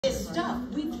This stuff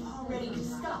we've already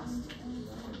discussed.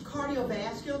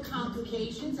 Cardiovascular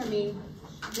complications, I mean,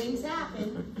 things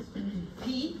happen.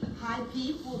 Peak, high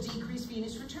peak will decrease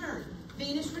venous return.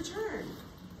 Venous return,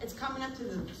 it's coming up to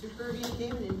the supervenous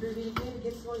cave and infravenous cave. It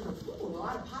gets going, ooh, a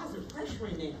lot of positive pressure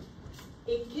in there.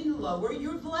 It can lower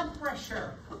your blood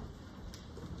pressure.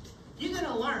 You're going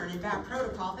to learn about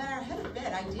protocol that our head of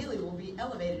bed ideally will be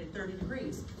elevated at 30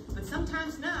 degrees, but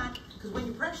sometimes not, because when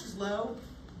your pressure's low,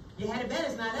 your head of bed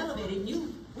is not elevated.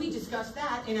 We discussed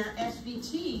that in our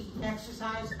SVT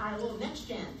exercise, our little next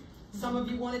gen. Some of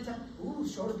you wanted to, ooh,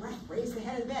 short of breath, raise the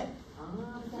head of the bed.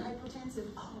 Oh, the hypotensive,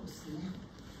 oh, snap.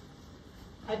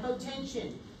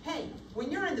 Hypotension. Hey, when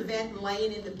you're in the vent and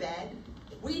laying in the bed,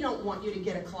 we don't want you to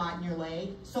get a clot in your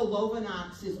leg, so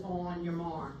Lovenox is on your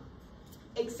MAR.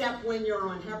 Except when you're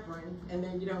on heparin, and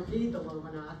then you don't need the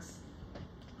Lovenox.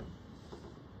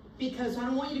 Because I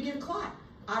don't want you to get a clot.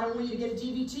 I don't want you to get a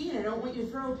DVT, and I don't want you to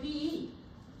throw a PE.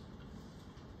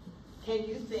 Can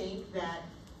you think that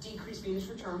decreased venous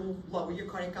return will lower your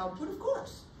cardiac output? Of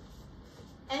course.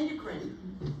 Endocrine.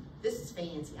 This is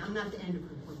fancy. I'm not the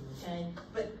endocrine queen, okay?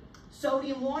 But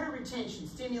sodium water retention,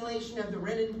 stimulation of the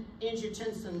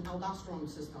renin-angiotensin-aldosterone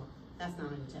system. That's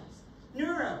not on your test.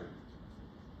 Neuro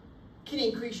can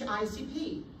increase your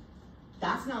ICP.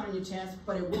 That's not on your test,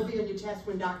 but it will be on your test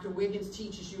when Dr. Wiggins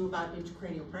teaches you about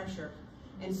intracranial pressure.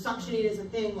 And suctioning is a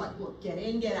thing like, look, get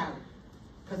in, get out.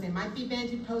 Because they might be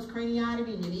vented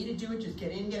post-craniotomy and you need to do it, just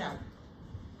get in, get out.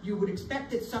 You would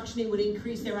expect that suctioning would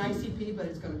increase their ICP, but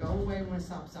it's going to go away when I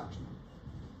stop suctioning.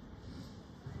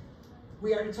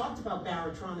 We already talked about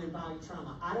barotrauma and body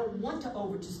trauma. I don't want to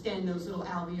overdistend those little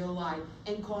alveoli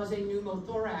and cause a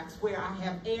pneumothorax where I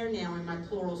have air now in my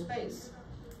pleural space,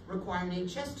 requiring a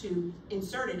chest tube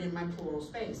inserted in my pleural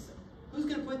space. Who's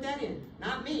going to put that in?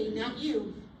 Not me, not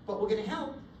you, but we're going to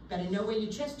help. Better know where your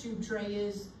chest tube tray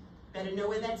is. Better know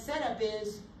where that setup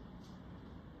is.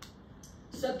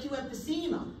 Sub-Q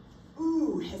emphysema.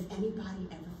 Ooh, has anybody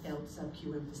ever felt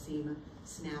sub-Q emphysema?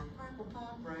 Snap, crackle,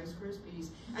 pop, Rice Krispies.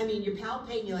 I mean, you're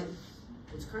palpating, you're like,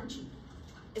 it's crunchy.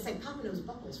 It's like popping those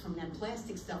bubbles from that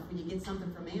plastic stuff when you get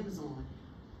something from Amazon.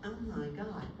 Oh my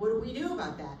God, what do we do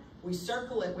about that? We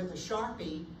circle it with a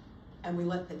Sharpie and we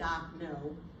let the doc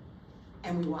know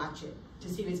and we watch it to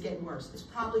see if it's getting worse. It's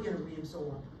probably gonna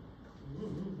reabsorb.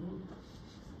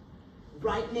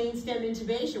 Right main stem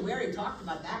intubation, we already talked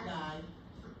about that guy.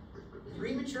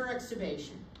 Premature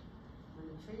extubation. When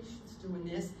the patient's doing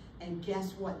this, and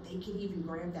guess what? They can even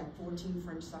grab that 14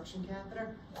 French suction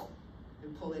catheter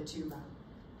and pull their tube out.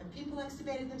 Have people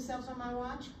extubated themselves on my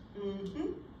watch?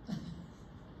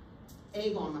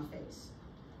 Egg on my face.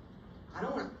 I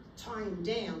don't want to tie them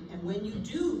down, and when you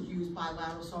do use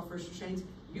bilateral soft first restraints,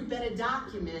 you better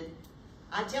document.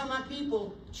 I tell my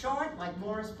people, chart like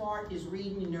Morris Park is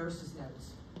reading your nurse's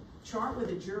notes. Chart with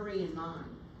a jury in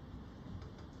mind.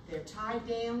 They're tied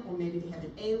down, or maybe they have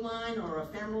an A-line or a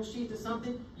femoral sheath or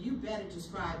something, you better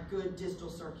describe good distal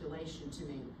circulation to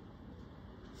me.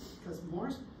 Because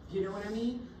Morris, you know what I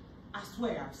mean? I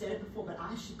swear, I've said it before, but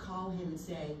I should call him and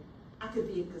say, I could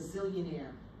be a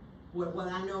gazillionaire. What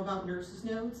I know about nurses'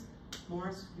 notes,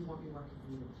 Morris, we want me working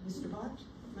for you. Mr. Budge,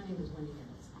 my name is Wendy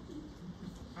Harris.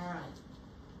 All right.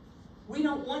 We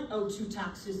don't want O2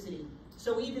 toxicity.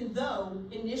 So even though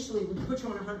initially we put you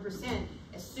on 100%,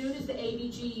 as soon as the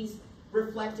ABGs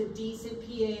reflect a decent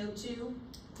PaO2,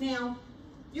 now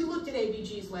you looked at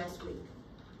ABGs last week.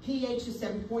 pH is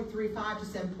 7.35 to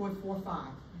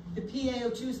 7.45. The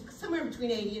PaO2 is somewhere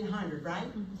between 80 and 100, right?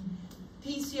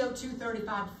 PCO2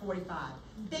 35 to 45.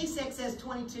 Base excess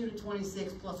 22 to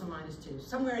 26 plus or minus 2,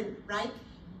 somewhere in, right?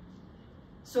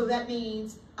 So that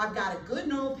means I've got a good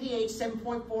normal pH,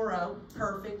 7.40,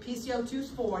 perfect. PCO2 is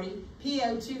 40,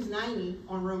 PaO2 is 90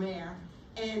 on room air,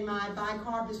 and my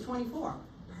bicarb is 24.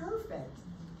 Perfect,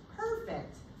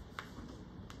 perfect.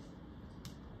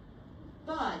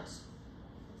 But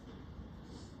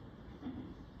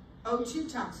O2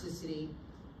 toxicity,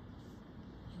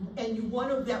 and you want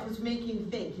to, that was making you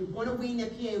think, you want to wean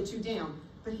that PaO2 down.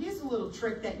 But here's a little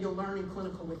trick that you'll learn in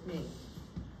clinical with me.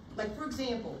 Like, for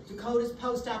example, Dakota's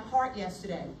post-op heart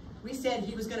yesterday. We said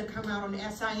he was going to come out on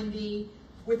SIMD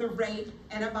with a rate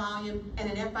and a volume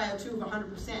and an FiO2 of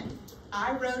 100%.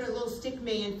 I wrote a little stick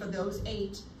man for those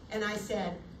 8, and I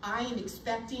said, I am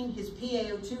expecting his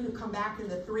PaO2 to come back in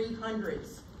the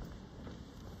 300s.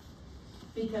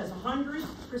 Because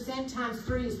 100% times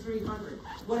 3 is 300.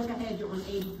 What if I had you on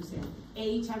 80%?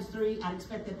 80 times 3, I'd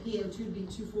expect that PaO2 to be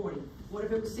 240. What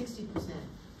if it was 60%?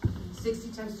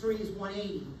 60 times 3 is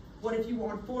 180. What if you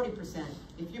were on 40%?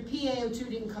 If your PaO2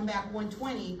 didn't come back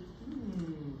 120,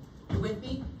 with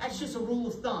me? That's just a rule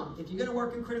of thumb. If you're gonna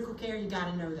work in critical care, you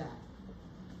gotta know that.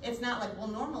 It's not like, well,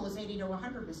 normal is 80 to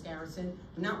 100, Ms. Garrison,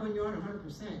 but not when you're on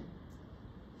 100%.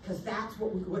 Because that's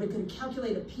what we're going to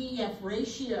calculate a PF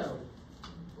ratio.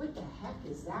 What the heck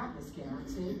is that, Ms.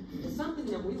 Garrison? It's something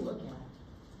that we look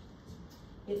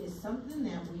at. It is something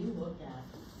that we look at.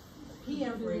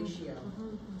 PF ratio.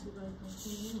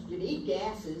 You need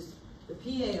gases, the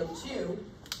PaO2,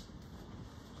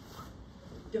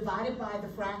 divided by the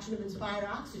fraction of inspired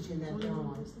oxygen that they're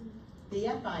on, the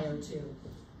FiO2.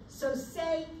 So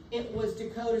say it was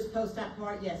Dakota's post-op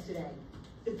part yesterday.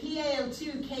 The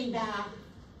PaO2 came back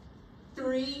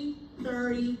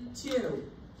 332,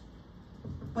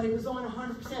 but it was on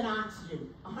 100%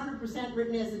 oxygen. 100%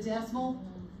 written as a decimal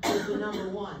is the number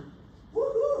 1.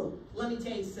 Woohoo! Let me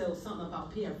tell you something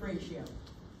about PF ratio.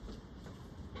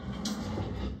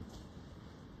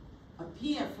 A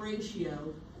PF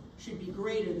ratio should be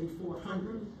greater than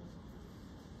 400.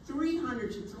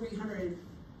 300 to 300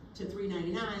 to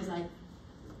 399 is like,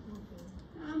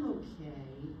 I'm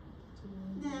okay.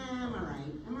 Nah, I'm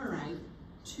all right.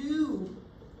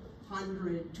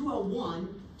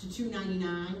 201 to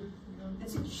 299,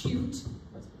 that's acute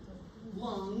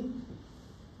lung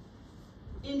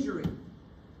injury.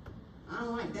 I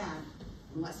don't like that.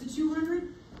 Less than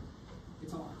 200,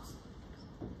 it's ours.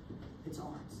 It's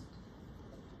ours.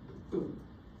 Boom.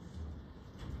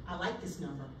 I like this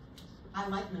number. I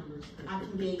like numbers. I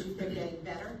can gauge if they're getting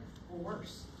better or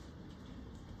worse.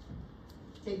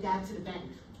 Take that to the bank.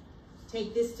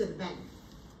 Take this to the bank.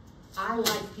 I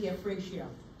like PF ratio.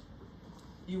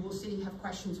 You will see, have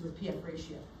questions with PF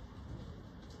ratio.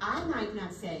 I might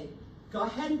not say, go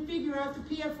ahead and figure out the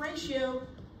PF ratio.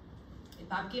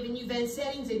 If I've given you vent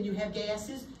settings and you have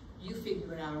gases, you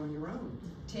figure it out on your own.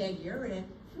 Tag, you're it.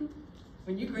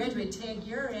 When you graduate, tag,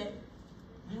 you're it.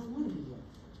 I don't want to be it.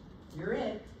 You're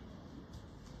it.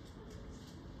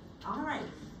 All right,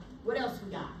 what else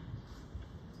we got?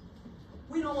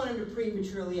 We don't want them to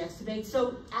prematurely extubate,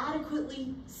 so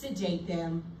adequately sedate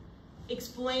them.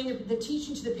 Explain the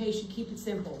teaching to the patient, keep it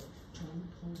simple. Try and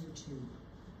pull your tube.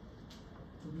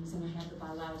 The reason I have the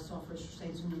bilateral soft pressure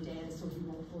restraints on your dad is so he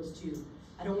won't pull his tube.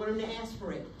 I don't want him to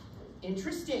aspirate.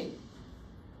 Interesting.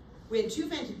 We had 2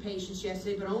 vented patients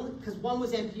yesterday, but only because one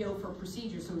was NPO for a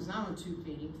procedure, so he was not on tube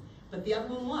feeding, but the other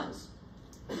one was.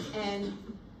 And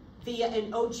via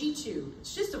an OG tube.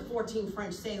 It's just a 14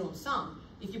 French Salem sum.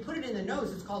 If you put it in the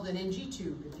nose, it's called an NG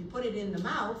tube. If you put it in the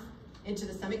mouth, into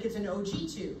the stomach, it's an OG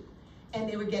tube. And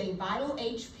they were getting vital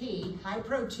HP, high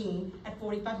protein, at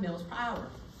 45 mils per hour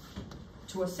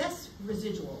to assess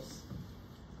residuals.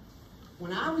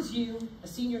 When I was a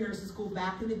senior nurse in school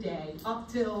back in the day, up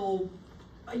till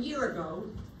a year ago,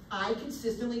 I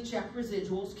consistently checked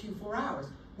residuals Q4 hours.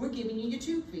 We're giving you your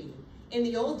tube feeding. In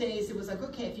the old days, it was like,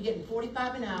 okay, if you're getting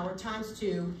 45 an hour times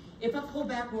 2, if I pull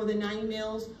back more than 90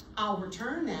 mils, I'll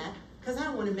return that, because I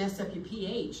don't want to mess up your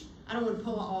pH. I don't want to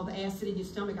pull out all the acid in your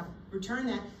stomach. I'll return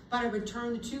that, but I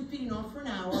return the tube feeding off for an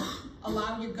hour,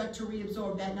 allow your gut to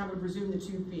reabsorb that, and I would resume the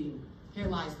tube feeding. Here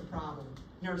lies the problem.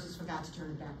 Nurses forgot to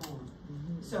turn it back on.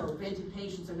 So vented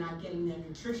patients are not getting their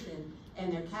nutrition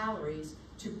and their calories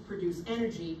to produce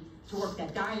energy to work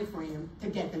that diaphragm to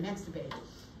get them extubated.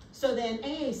 So then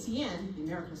AACN, the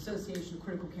American Association of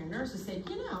Critical Care Nurses, said,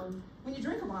 you know, when you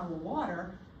drink a bottle of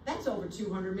water, that's over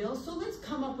 200 mils, so let's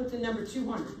come up with the number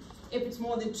 200. If it's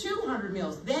more than 200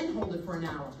 mils, then hold it for an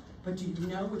hour. But do you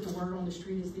know what the word on the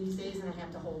street is these days? And I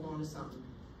have to hold on to something.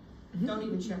 Don't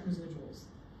even check residuals.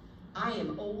 I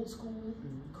am old school,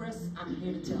 Chris, I'm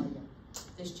here to tell you.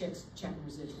 This chick's checking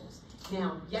residuals.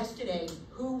 Now, yesterday,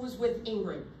 who was with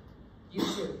Ingrid? You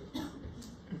two.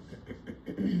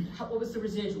 What was the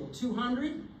residual?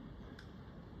 200?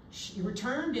 She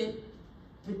returned it,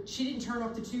 but she didn't turn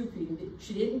off the tube feeding.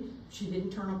 She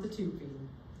didn't turn off the tube feeding.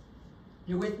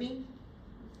 You with me?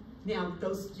 Now,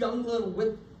 those young little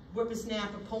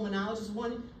whippersnapper pulmonologists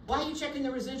wondering, why are you checking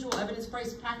the residual?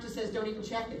 Evidence-based practice says don't even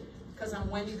check it. Because I'm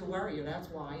Wendy the worrier, that's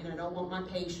why. And I don't want my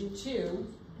patient to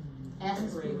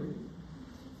aspirate.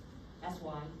 That's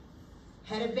why.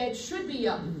 Head of bed should be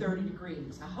up 30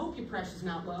 degrees. I hope your pressure's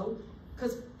not low.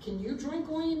 Because can you drink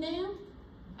laying down?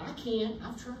 I can't.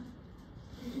 I've tried.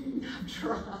 I've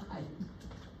tried.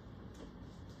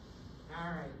 All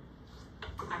right.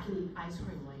 I can eat ice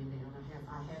cream laying down.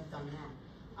 I have done that.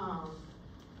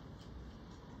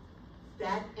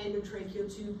 That endotracheal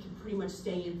tube can pretty much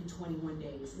stay in for 21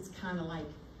 days. It's kind of like,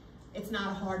 it's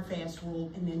not a hard, fast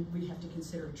rule, and then we have to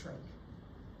consider a trach.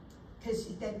 Because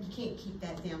you can't keep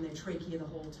that down their trachea the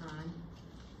whole time.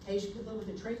 Patient could live with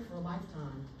a trach for a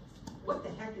lifetime. What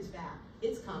the heck is that?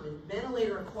 It's coming.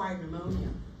 Ventilator-acquired pneumonia.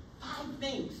 5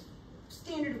 things.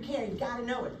 standard of care, you gotta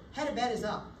know it. Head of bed is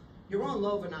up. You're on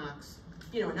Lovenox,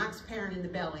 enoxaparin in the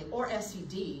belly, or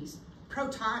SCDs,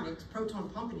 Protonics, proton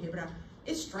pump inhibitor.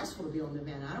 It's stressful to be on the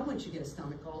vent. I don't want you to get a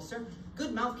stomach ulcer.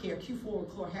 Good mouth care, Q4 with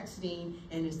chlorhexidine,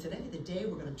 and is today the day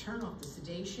we're gonna turn off the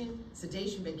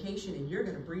sedation vacation, and you're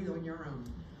gonna breathe on your own.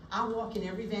 I walk in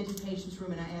every vented patient's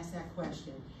room and I ask that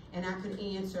question, and I could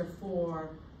answer for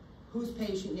whose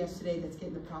patient yesterday that's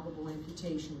getting the probable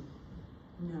amputation.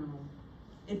 No.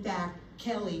 In fact,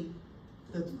 Kelly,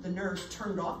 the nurse,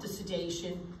 turned off the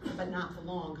sedation, but not for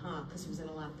long, because he was in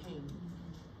a lot of pain.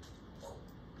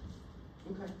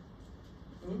 Okay.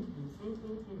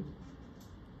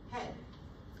 Hey,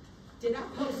 did I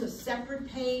post a separate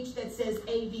page that says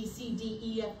A, B, C, D,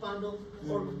 E, F bundle?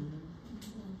 Or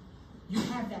you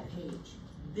have that page.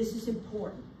 This is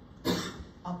important.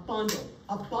 A bundle.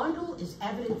 A bundle is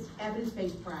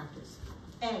evidence-based practice.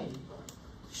 A,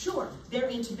 sure, they're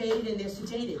intubated and they're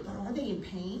sedated, but are they in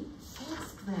pain?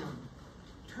 Ask them.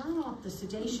 Turn off the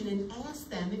sedation and ask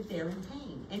them if they're in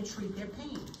pain and treat their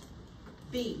pain.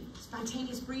 B,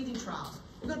 spontaneous breathing trials.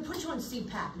 We're going to put you on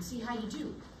CPAP and see how you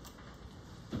do.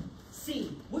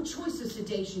 C, what choice of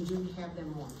sedation do we have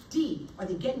them on? D, are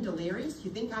they getting delirious?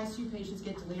 You think ICU patients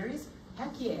get delirious?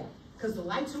 Heck yeah, because the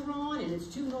lights are on and it's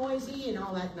too noisy and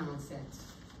all that nonsense.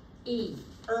 E,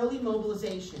 early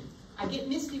mobilization. I get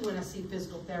misty when I see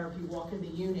physical therapy walk in the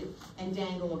unit and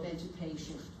dangle a vented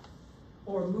patient.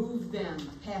 Or move them,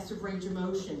 passive range of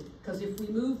motion, because if we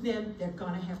move them, they're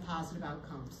going to have positive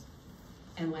outcomes.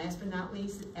 And last but not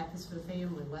least, F is for the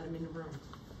family. Let them in the room.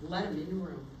 Let them in the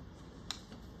room.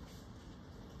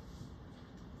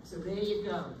 So there you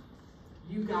go.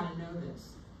 You got to know this.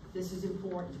 This is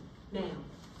important. Now,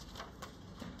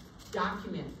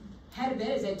 document. Head of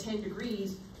bed is at 10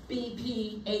 degrees,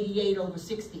 BP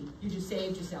 88/60. You just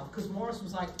saved yourself. Because Morris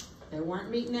was like, they weren't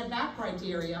meeting that back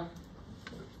criteria.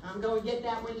 I'm going to get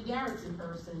that Wendy Garrettson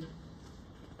person.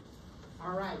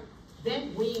 All right.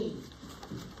 Then weaning.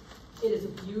 It is a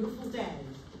beautiful day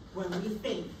when we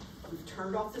think we've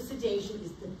turned off the sedation.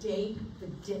 Is today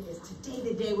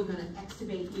the day we're going to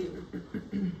extubate you?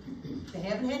 They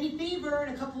haven't had any fever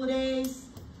in a couple of days.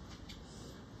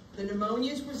 The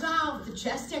pneumonia is resolved. The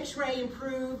chest X-ray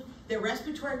improved. Their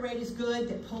respiratory rate is good.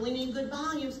 They're pulling in good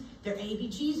volumes. Their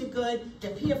ABGs are good.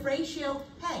 Their PF ratio.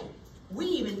 Hey, we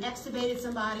even extubated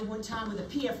somebody one time with a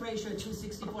PF ratio of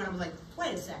 264, and I was like,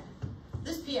 wait a second.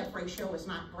 This PF ratio is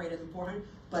not greater than 400,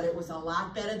 but it was a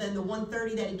lot better than the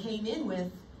 130 that he came in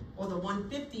with, or the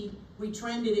 150. We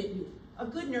trended it. A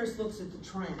good nurse looks at the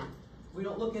trend. We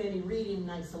don't look at any reading in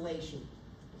isolation.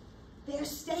 They're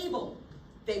stable.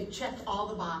 They've checked all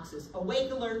the boxes.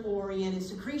 Awake, alert, oriented,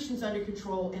 secretions under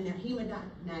control, and they're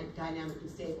hemodynamically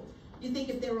stable. You think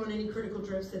if they were on any critical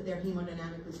drifts that they're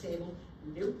hemodynamically stable?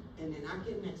 Nope, and they're not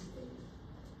getting extubated.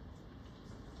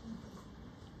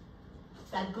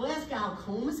 That Glasgow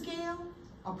Coma Scale,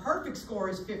 a perfect score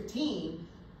is 15.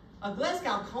 A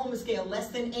Glasgow Coma Scale less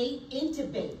than 8,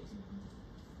 intubate.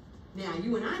 Now,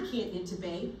 you and I can't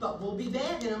intubate, but we'll be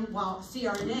bagging them while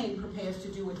CRNA prepares to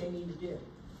do what they need to do.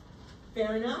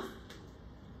 Fair enough?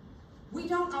 We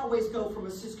don't always go from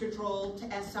assist control to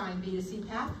S-sign B to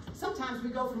CPAP. Sometimes we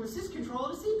go from assist control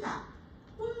to CPAP.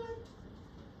 What?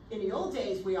 In the old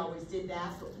days, we always did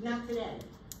that, but not today.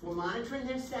 We're monitoring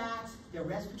their stats, their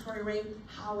respiratory rate.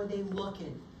 How are they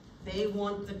looking? They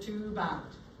want the tube out.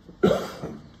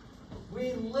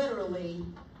 We literally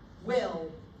will,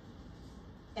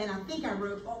 and I think I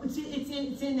wrote, oh,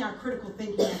 it's in our critical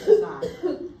thinking exercise.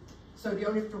 So you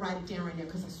don't have to write it down right now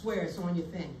because I swear it's on your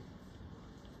thing.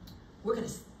 We're going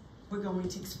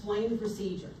to explain the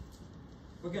procedure.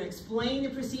 We're going to explain the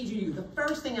procedure to you. The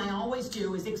first thing I always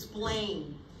do is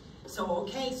explain. So,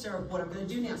 okay, sir, what I'm going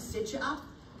to do now, sit you up.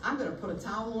 I'm going to put a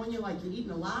towel on you like you're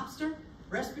eating a lobster.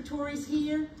 Respiratory's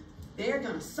here. They're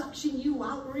going to suction you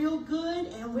out real good,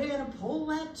 and we're going to pull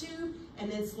that tube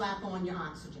and then slap on your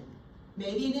oxygen.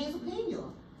 Maybe a nasal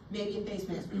cannula. Maybe a face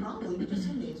mask. Probably just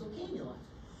a nasal cannula.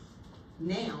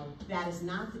 Now, that is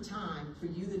not the time for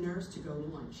you, the nurse, to go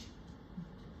to lunch.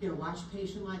 You're going to watch a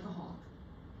patient like a hawk.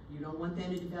 You don't want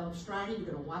them to develop stridor. You're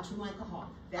going to watch them like a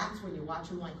hawk. That's when you watch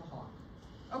them like a hawk.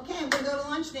 Okay, we're going to go to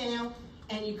lunch now.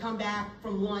 And you come back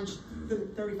from lunch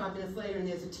 35 minutes later, and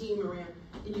there's a team around,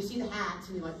 and you see the hats,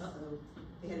 and you're like, uh-oh,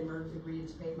 they had emergency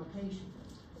reintubate my patient.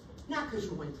 Not because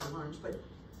you went to lunch, but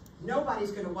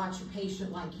nobody's going to watch a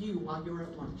patient like you while you're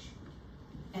at lunch.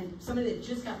 And somebody that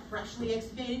just got freshly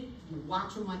extubated, you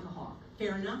watch them like a hawk.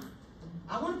 Fair enough?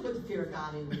 I want to put the fear of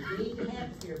God in there. We need to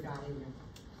have the fear of God in there.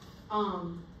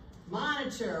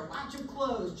 Monitor, watch them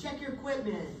close, check your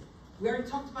equipment. We already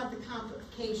talked about the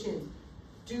complications.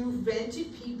 Do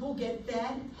vented people get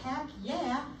fed? Heck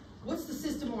yeah. What's the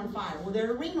system on fire? Well,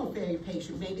 they're a renal failure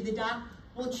patient. Maybe the doc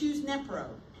will choose Nepro,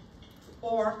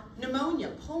 or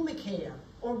pneumonia, Pulmicare,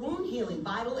 or wound healing,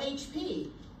 Vital HP,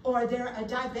 or they're a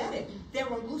diabetic.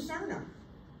 They're on Glucerna.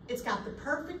 It's got the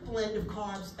perfect blend of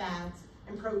carbs, fats,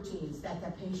 and proteins that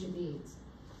that patient needs.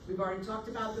 We've already talked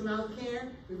about the mouth care.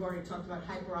 We've already talked about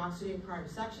hyperoxygenating prior to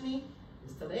suctioning.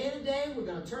 It's today of the day, we're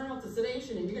gonna turn off the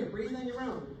sedation and you're gonna breathe on your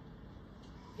own.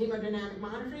 Hemodynamic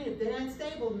monitoring, if they're not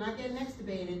stable, they're not getting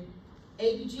extubated.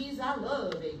 ABGs, I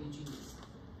love ABGs.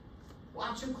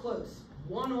 Watch them close,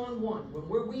 one-on-one. When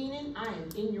we're weaning, I am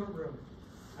in your room.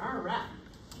 All right,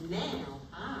 now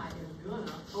I am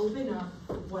gonna open up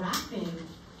what I think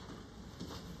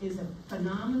is a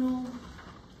phenomenal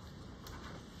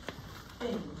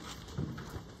thing,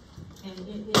 and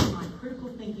it is my critical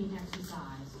thinking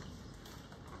exercise.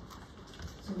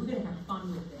 So we're gonna have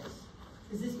fun with this.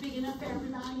 Is this big enough for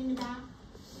everybody in the back?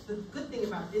 The good thing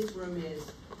about this room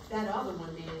is that other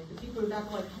one, man, the people in the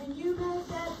back are like, can you make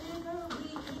that bigger? We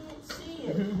can't see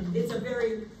it. It's a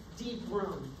very deep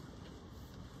room.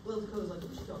 Will goes like,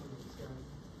 what you talking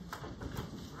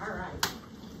about? All right.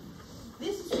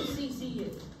 This is from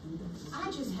CCU.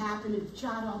 I just happened to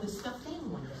jot all this stuff down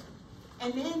one day.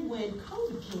 And then when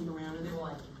COVID came around and they were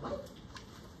like, what?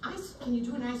 Can you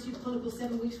do an ICU clinical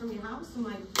 7 weeks from your house? I'm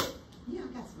like, yeah, I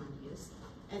got some ideas.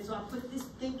 And so I put this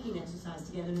thinking exercise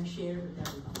together and I shared it with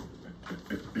everybody.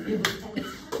 And it's kind of good.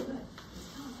 It's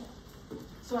kind of good.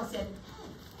 So I said, hey,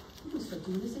 I'm gonna start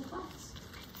doing this in class.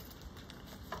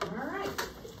 All right.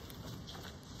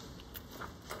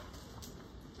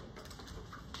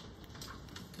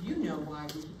 You know why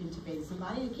we intubate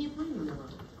somebody and can't breathe on their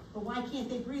own. But why can't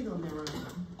they breathe on their own?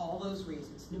 All those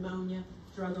reasons. Pneumonia,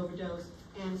 drug overdose,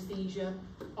 anesthesia,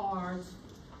 ARDS,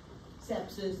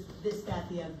 sepsis, this, that,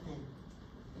 the other thing.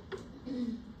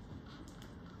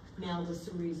 Now there's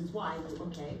some reasons why.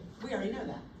 Okay, we already know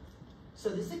that. So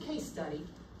this is a case study,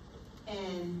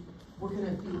 and we're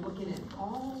gonna be looking at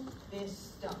all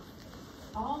this stuff,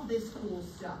 all this cool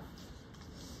stuff.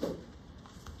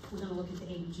 We're gonna look at the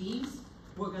ABGs.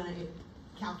 We're gonna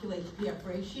calculate the PF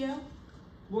ratio.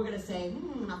 We're gonna say,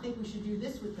 I think we should do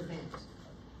this with the vent.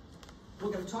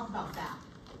 We're gonna talk about that.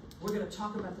 We're gonna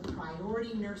talk about the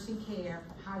priority nursing care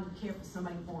of how you care for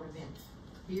somebody born a vent.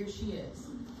 Here she is.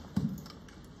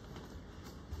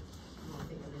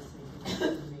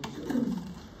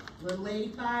 Little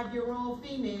 85-year-old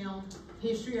female,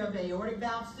 history of aortic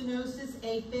valve stenosis,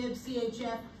 AFib,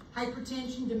 CHF,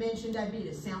 hypertension, dementia,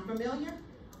 diabetes. Sound familiar?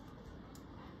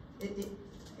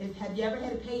 Have you ever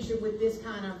had a patient with this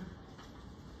kind of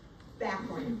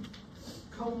background?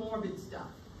 Comorbid stuff.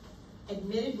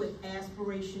 Admitted with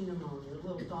aspiration pneumonia, a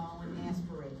little doll and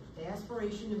aspirated.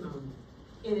 Aspiration pneumonia.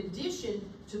 In addition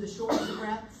to the shortness of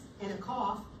breath and a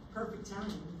cough, perfect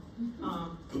timing,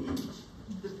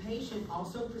 the patient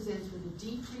also presents with a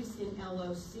decrease in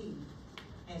LOC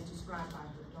as described by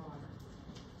her daughter.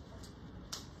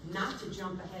 Not to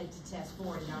jump ahead to test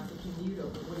 4 and Dr.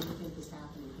 Canuto, but what do you think is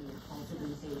happening here?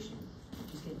 Alteration.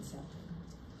 She's getting septic.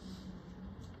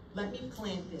 Let me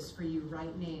plant this for you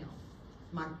right now.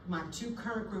 My 2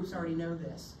 current groups already know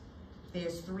this.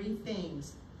 There's 3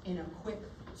 things in a quick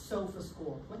SOFA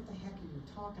score. What the heck are you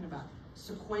talking about?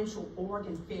 Sequential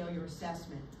organ failure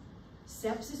assessment.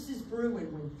 Sepsis is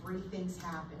brewing when 3 things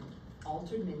happen.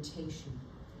 Altered mentation.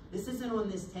 This isn't on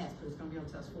this test, but it's going to be on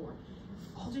test 4.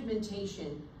 Altered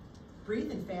mentation,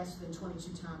 breathing faster than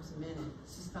 22 times a minute.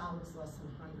 Systolics less than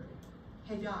 100.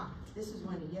 Hey doc, this is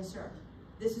Wendy. Yes sir.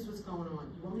 This is what's going on.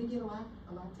 You want me to get a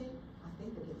lactate? I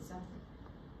think they're getting septic.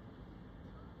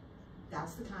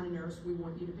 That's the kind of nurse we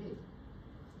want you to be.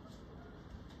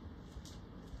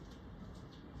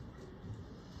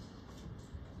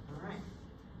 All right.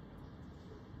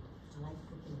 I like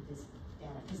looking at this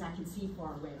data because I can see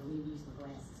far away. I don't need to use my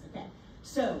glasses. Okay.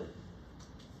 So,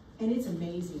 and it's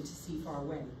amazing to see far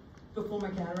away. Before my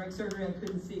cataract surgery, I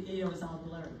couldn't see. It was all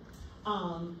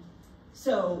blurry.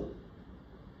 So,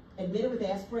 admitted with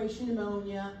aspiration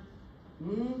pneumonia.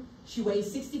 She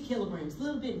weighs 60 kilograms.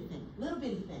 Little bitty thing. Little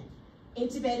bitty thing.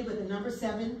 Intubated with a number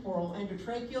 7 oral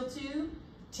endotracheal tube.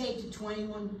 Taped to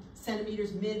 21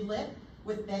 centimeters mid-lip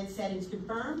with bed settings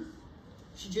confirmed.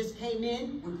 She just came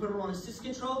in. We put her on assist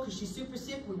control because she's super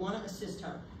sick. We want to assist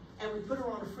her. And we put her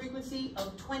on a frequency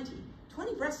of 20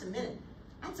 breaths a minute.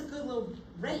 That's a good little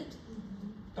rate.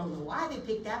 Don't know why they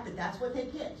picked that, but that's what they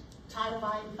picked. Tidal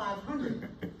 500.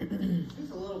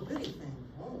 It's a little bitty thing.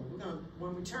 Oh,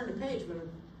 when we turn the page, we're gonna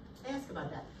ask about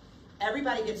that.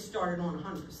 Everybody gets started on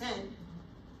 100%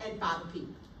 and 5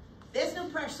 people. There's no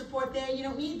pressure support there. You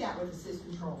don't need that with assist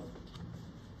control.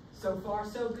 So far,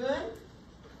 so good?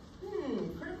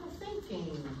 Critical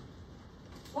thinking.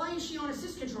 Why is she on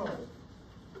assist control?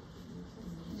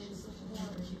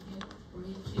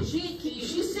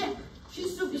 She's sick.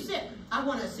 She's super sick. I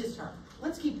want to assist her.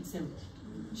 Let's keep it simple.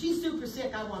 She's super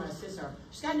sick. I want to assist her.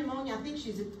 She's got pneumonia. I think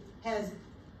she has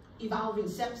evolving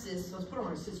sepsis. Let's put her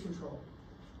on assist control.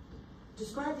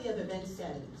 Describe the other vent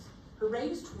settings. Her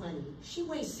rate is 20. She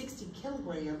weighs 60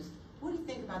 kilograms. What do you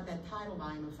think about that tidal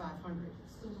volume of 500?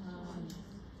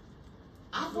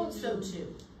 I thought so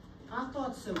too. I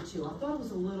thought it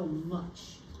was a little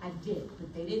much. I did,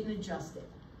 but they didn't adjust it.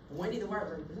 Wendy the White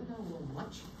Bird, isn't that a little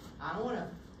much? I don't want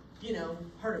to,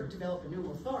 her to develop a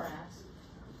pneumothorax.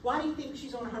 Why do you think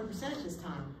she's on 100% at this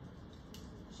time?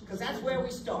 Because that's where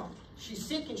we start. She's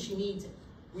sick and she needs it.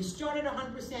 We start at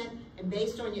 100%, and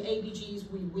based on your ABGs,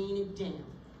 we wean it down.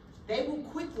 They will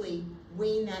quickly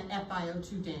wean that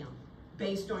FiO2 down,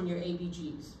 based on your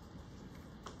ABGs.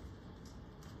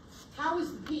 How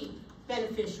is the peak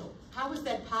beneficial? How is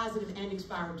that positive end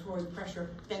expiratory pressure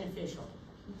beneficial?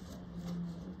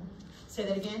 Say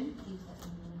that again.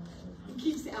 It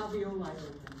keeps the alveoli open.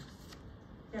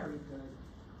 Very good.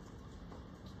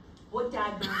 What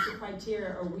diagnostic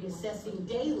criteria are we assessing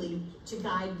daily to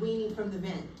guide weaning from the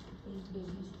vent?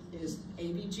 Is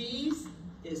ABGs?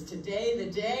 Is today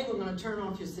the day we're going to turn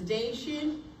off your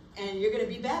sedation and you're going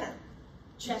to be better?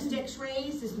 Chest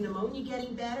x-rays, is pneumonia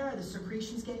getting better? Are the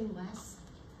secretions getting less?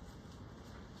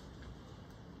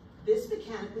 This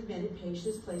mechanically vented patient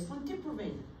is placed on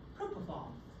Diprivan, propofol,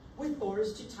 with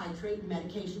orders to titrate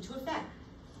medication to effect.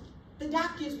 The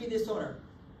doc gives me this order: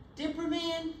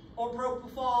 Diprivan or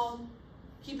propofol,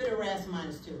 keep it at RAS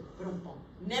 -2.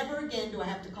 Never again do I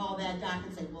have to call that doc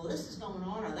and say, well, this is going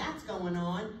on or that's going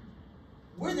on.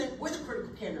 We're the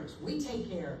critical care nurse. We take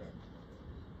care of it.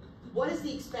 What is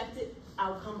the expected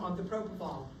outcome of the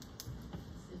propofol?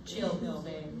 Chill pill,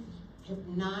 babe.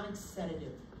 Hypnotic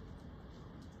sedative.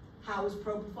 How is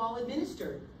propofol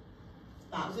administered?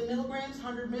 1,000 milligrams,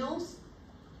 100 mils,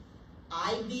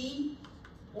 IV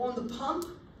on the pump,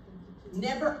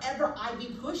 never ever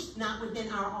IV push, not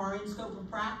within our RN scope of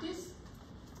practice.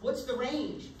 What's the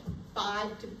range?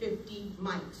 5 to 50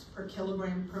 mics per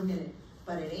kilogram per minute,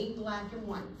 but it ain't black and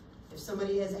white. If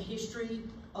somebody has a history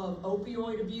of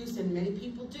opioid abuse, and many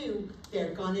people do,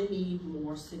 they're gonna need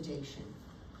more sedation.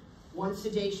 One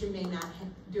sedation may not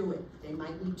do it. They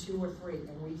might need 2 or 3,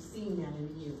 and we've seen that in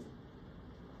the youth.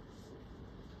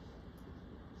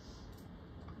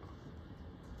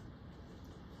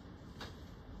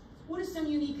 What are some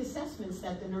unique assessments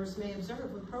that the nurse may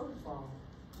observe with propofol?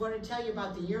 What did I tell you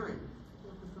about the urine?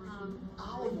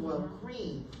 Olive oil,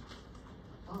 green.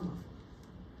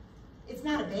 It's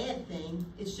not a bad thing.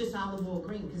 It's just olive oil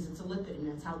green because it's a lipid and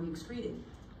that's how we excrete it.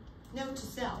 Note to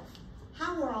self.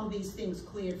 How are all these things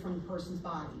cleared from a person's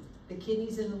body? The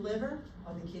kidneys in the liver?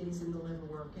 Are the kidneys in the liver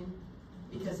working?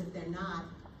 Because if they're not,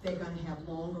 they're going to have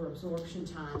longer absorption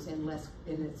times and it's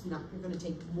going to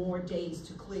take more days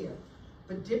to clear.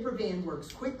 But Diprivan works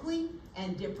quickly,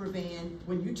 and Diprivan,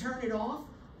 when you turn it off,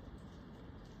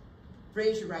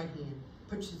 raise your right hand,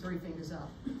 put your 3 fingers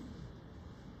up.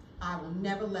 I will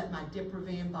never let my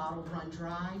Diprivan bottle run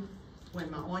dry. When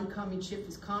my oncoming shift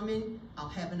is coming, I'll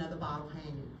have another bottle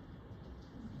hanging.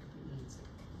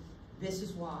 This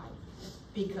is why.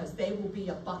 Because they will be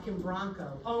a bucking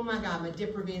bronco. Oh my God, my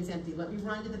Diprivan's empty. Let me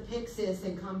run to the Pyxis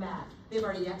and come back. They've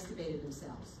already extubated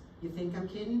themselves. You think I'm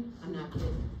kidding? I'm not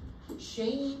kidding.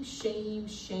 Shame, shame,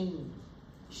 shame.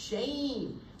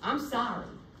 Shame. I'm sorry.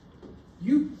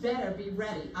 You better be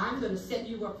ready. I'm going to set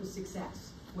you up for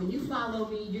success. When you follow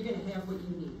me, you're going to have what you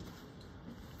need.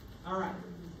 All right.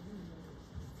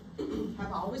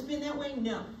 Have I always been that way?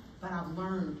 No. But I've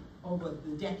learned over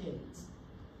the decades.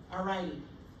 All righty.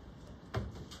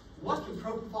 What can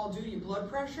propofol do to your blood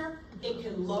pressure? It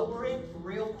can lower it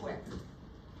real quick.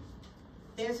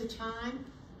 There's a time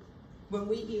when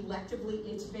we electively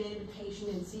intubated a patient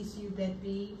in CCU Bed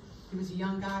B. He was a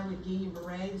young guy with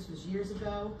Guillain-Barré. This was years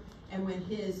ago. And when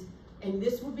and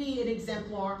this would be an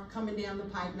exemplar coming down the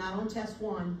pipe, not on test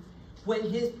 1. When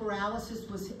his paralysis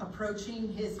was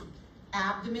approaching his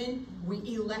abdomen, we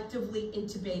electively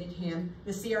intubated him.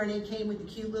 The CRNA came with the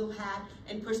cute little hat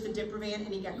and pushed the Diprivan,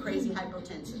 and he got crazy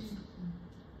hypotensive.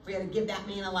 We had to give that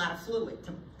man a lot of fluid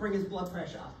to bring his blood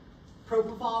pressure up.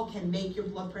 Propofol can make your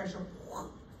blood pressure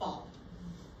fall.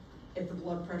 If the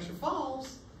blood pressure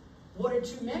falls, what are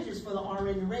 2 measures for the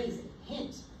RN to raise it?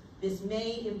 Hint, this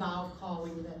may involve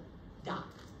calling the doc.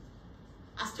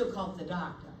 I still call it the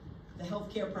doctor, the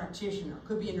healthcare practitioner.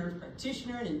 Could be a nurse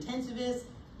practitioner, an intensivist,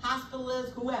 hospitalist,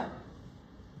 whoever.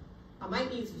 I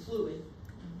might need some fluid.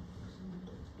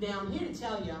 Now, I'm here to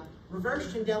tell you,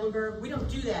 reverse Trendelenburg, we don't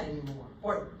do that anymore.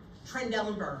 Or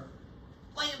Trendelenburg,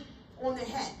 lamp on the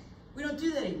head. We don't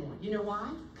do that anymore. You know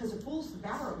why? Because it fools the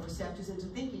baroreceptors into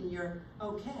thinking you're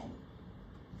okay.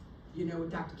 You know what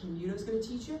Dr. Kim Udo's going to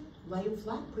teach you? Lay them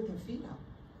flat, put their feet up.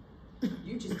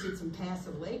 You just did some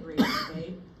passive leg raising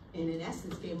today, and in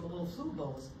essence gave them a little flu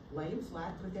bolus. Lay them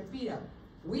flat, put their feet up.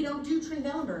 We don't do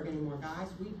Trendelenburg anymore, guys.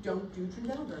 We don't do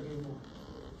Trendelenburg anymore.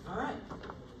 All right.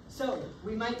 So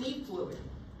we might need fluid.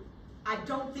 I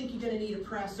don't think you're going to need a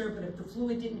presser, but if the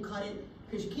fluid didn't cut it,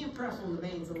 because you can't press on the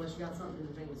veins unless you got something in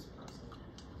the veins to press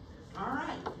on. All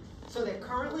right. So they're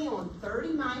currently on 30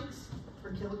 mics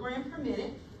per kilogram per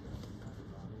minute.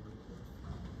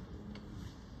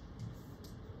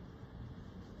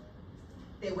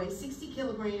 They weigh 60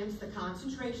 kilograms. The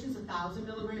concentration's 1,000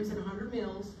 milligrams in 100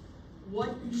 mils.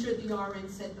 What should the RN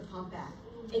set the pump at?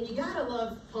 And you gotta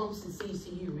love pumps in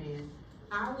CCU, man.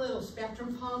 Our little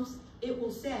Spectrum pumps, it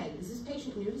will say, is this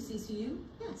patient new to CCU?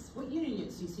 Yes. What unit are you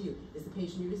at CCU? Is the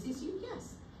patient new to CCU?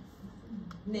 Yes.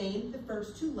 Name the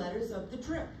first 2 letters of the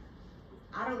drip.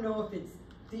 I don't know if it's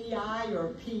DI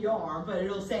or PR, but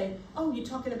it'll say, oh, you're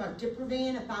talking about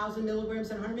Diprovan, 1,000 milligrams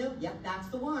and 100 mil? Yep, that's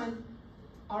the one.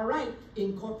 All right,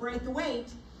 incorporate the weight.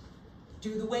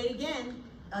 Do the weight again.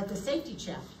 The safety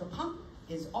check. The pump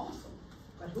is awesome,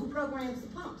 but who programs the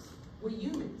pumps? We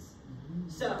humans.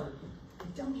 So, I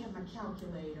don't have my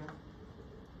calculator.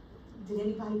 Did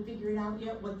anybody figure it out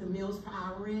yet, what the mils per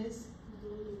hour is?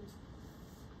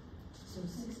 So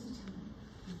 60 times.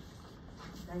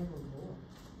 Thank the Lord.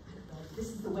 This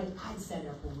is the way I set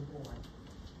up on the board.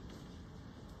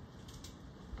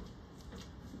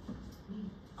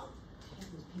 Oh, I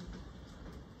have those people.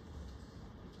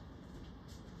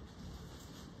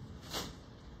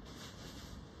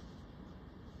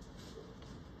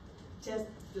 Just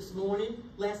this morning,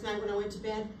 last night when I went to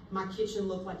bed, my kitchen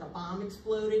looked like a bomb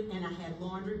exploded, and I had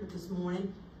laundry, but this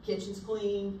morning, kitchen's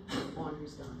clean,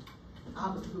 laundry's done. I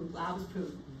was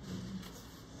pooped.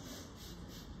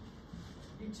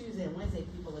 You Tuesday and Wednesday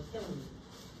people are killing me.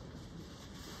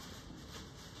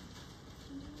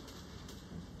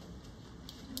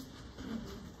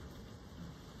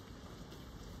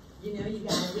 You know, you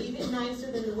gotta leave it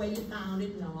nicer than the way you found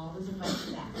it, and I'll always invite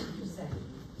you back, just saying.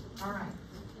 All right.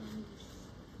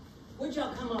 What'd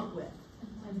y'all come up with?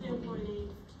 10.8.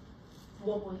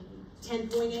 What?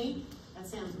 10.8? That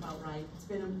sounds about right. It's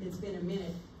been a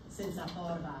minute since I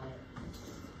thought about it.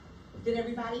 Did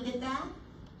everybody get that?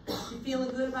 You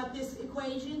feeling good about this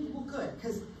equation? Well, good,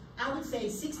 because I would say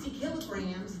 60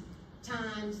 kilograms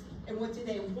times, and what do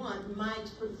they want?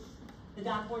 Mics per, the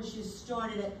doc wants you to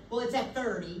start it at, well, it's at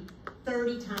 30.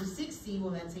 30 times 60,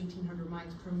 well, that's 1,800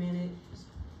 mics per minute.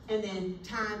 And then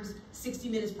times 60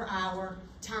 minutes per hour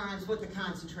times what the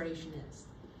concentration is.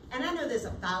 And I know there's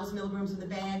 1,000 milligrams in the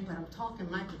bag, but I'm talking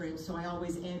micrograms, so I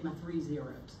always add my 3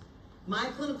 zeros.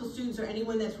 My clinical students or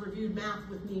anyone that's reviewed math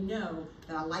with me know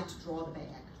that I like to draw the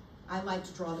bag. I like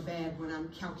to draw the bag when I'm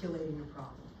calculating a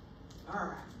problem. All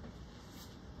right.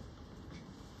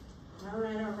 All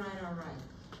right.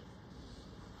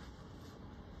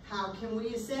 How can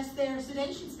we assess their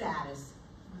sedation status?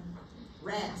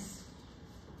 RAS,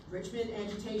 Richmond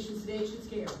Agitation Sedation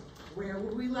Scale. Where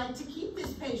would we like to keep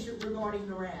this patient regarding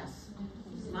the RAS?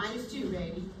 -2,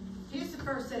 baby. Here's the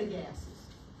first set of gases.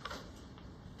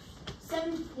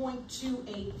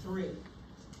 7.283.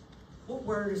 What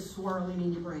word is swirling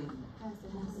in your brain?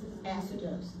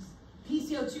 Acidosis.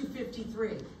 PCO2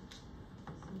 53.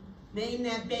 Name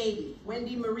that baby.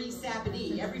 Wendy Marie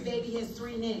Sabadie. Every baby has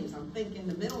 3 names. I'm thinking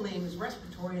the middle name is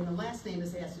respiratory and the last name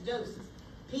is acidosis.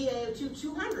 PaO2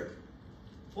 200.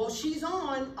 Well, she's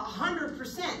on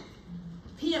 100%.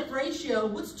 PF ratio,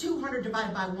 what's 200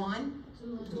 divided by 1?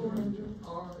 200.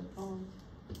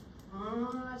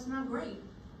 That's not great.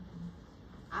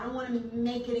 I don't want to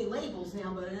make any labels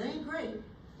now, but it ain't great.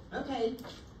 Okay,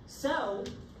 so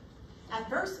at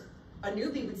first, a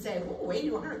newbie would say, oh, 80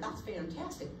 to 100, that's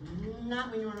fantastic.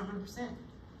 Not when you're on 100%.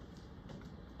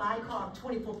 Bicarb,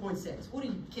 24.6. What are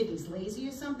you, kidneys lazy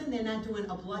or something? They're not doing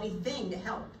a bloody thing to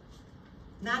help.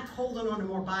 Not holding on to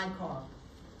more bicarb.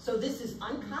 So this is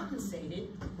uncompensated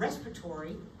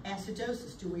respiratory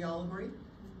acidosis. Do we all agree?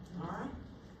 All right.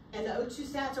 And the O2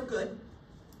 stats are good.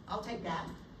 I'll take that.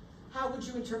 How would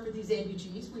you interpret these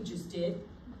ABGs? We just did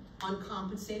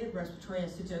uncompensated respiratory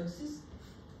acidosis.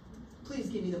 Please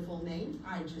give me the full name.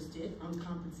 I just did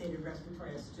uncompensated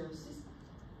respiratory acidosis.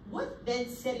 What bed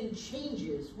setting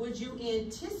changes would you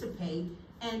anticipate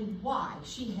and why?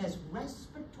 She has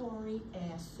respiratory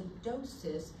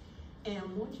acidosis.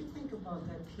 And what do you think about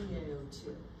that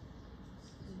PaO2?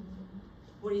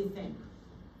 What do you think?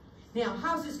 Now,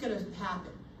 how's this gonna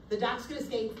happen? The doc's gonna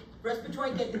say,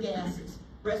 respiratory, get the gases.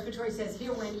 Respiratory says,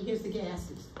 here, Wendy, here's the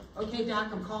gases. Okay, doc,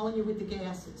 I'm calling you with the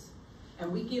gases.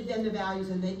 And we give them the values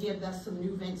and they give us some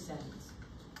new vent settings.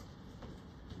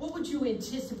 What would you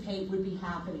anticipate would be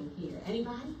happening here?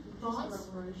 Anybody? Thoughts?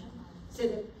 So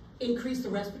that increase the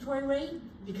respiratory rate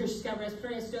because she's got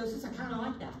respiratory acidosis? I kind of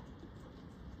like that.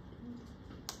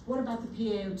 What about the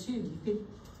PaO2? You think,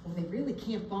 well, they really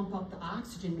can't bump up the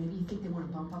oxygen. Maybe you think they want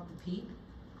to bump up the PEEP?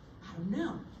 I don't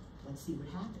know. Let's see what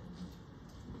happens.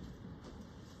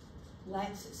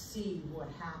 Let's see what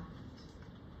happened.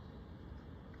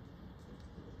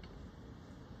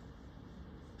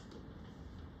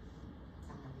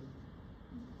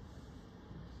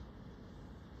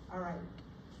 All right.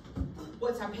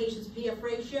 What's our patient's PF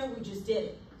ratio? We just did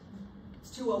it.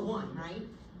 It's 201, right?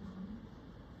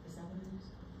 Is that what it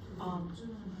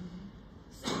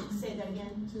is? Say that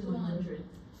again. 200.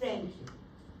 Thank you.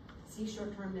 See,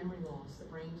 short-term memory loss. The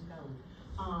brain's going.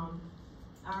 All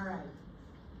right.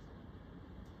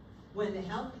 When the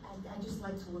health, I just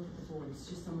like to look at the board. It's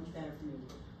just so much better for me.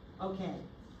 Okay.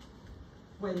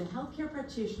 When the healthcare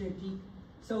practitioner,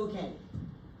 okay,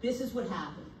 this is what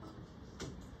happened.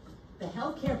 The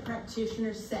healthcare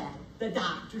practitioner said, the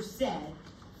doctor said,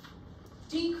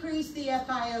 decrease the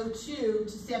FiO2 to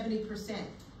 70%.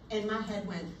 And my head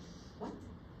went, what?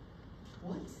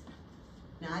 What?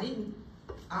 Now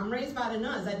I'm raised by the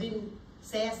nuns. I didn't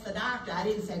ask the doctor. I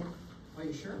didn't say, are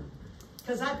you sure?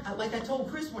 Because like I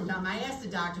told Chris one time, I asked the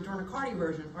doctor during a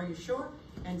cardioversion, are you sure?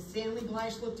 And Stanley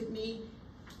Blash looked at me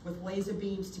with laser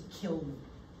beams to kill me.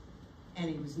 And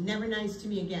he was never nice to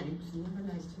me again. He was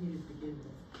never nice to me to begin with.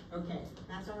 Okay,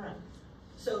 that's all right.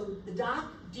 So the doc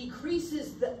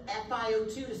decreases the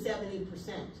FiO2 to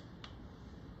 70%.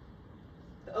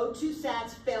 The O2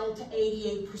 sats fell to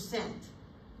 88%.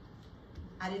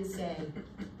 I didn't say,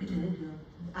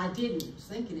 I didn't, I was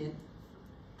thinking it,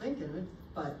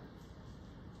 but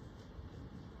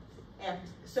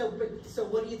so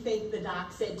what do you think the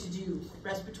doc said to do?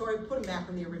 Respiratory, put them back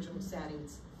on the original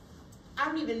settings. I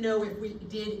don't even know if we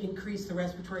did increase the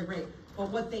respiratory rate, but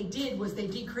what they did was they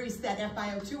decreased that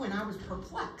FiO2 and I was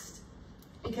perplexed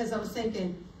because I was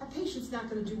thinking, that patient's not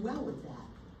gonna do well with that,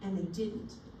 and they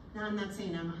didn't. Now I'm not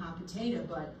saying I'm a hot potato,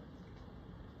 but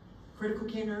critical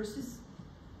care nurses,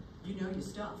 you know your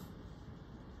stuff.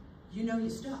 You know your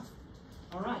stuff,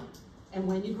 all right. And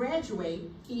when you graduate,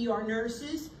 ER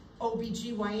nurses,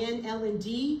 OBGYN,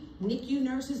 L&D, NICU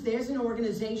nurses, there's an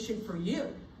organization for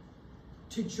you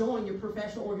to join your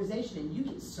professional organization and you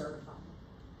get certified.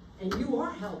 And you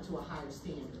are held to a higher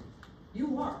standard.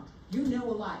 You are. You know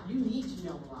a lot. You need to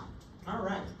know a lot. All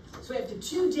right. So after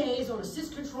 2 days on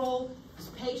assist control, this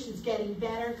patient's getting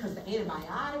better because the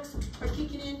antibiotics are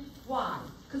kicking in. Why?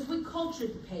 Because we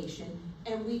cultured the patient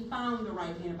and we found the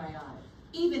right antibiotic.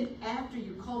 Even after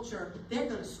you culture, they're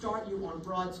going to start you on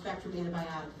broad spectrum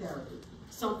antibiotic therapy.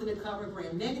 Something to cover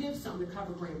gram-negative, something to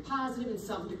cover gram-positive, and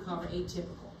something to cover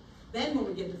atypical. Then when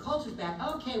we get the cultures back,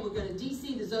 okay, we're going to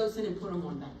DC the Zosyn and put them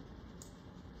on bank.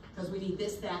 Because we need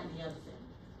this, that, and the other thing.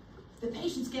 The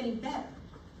patient's getting better.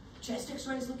 Chest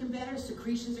x-rays looking better,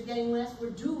 secretions are getting less,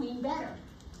 we're doing better.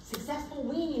 Successful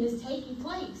weaning is taking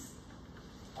place.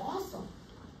 Awesome.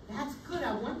 That's good.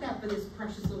 I want that for this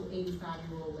precious little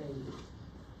 85-year-old lady.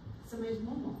 Somebody's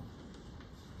mama.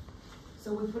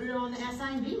 So we put it on the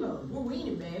SIMB mode. We're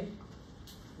weaning, babe.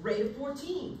 Rate of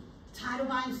 14. Tidal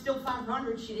volume still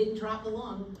 500. She didn't drop the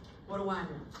lung. What do I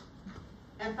know?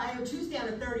 FiO2's down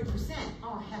to 30%.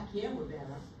 Oh, heck yeah, we're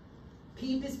better.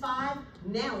 PEEP is 5.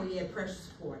 Now we add pressure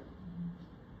support.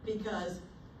 Because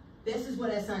this is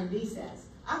what SIMB says.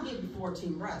 I'll give you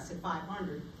 14 breaths at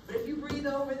 500. But if you breathe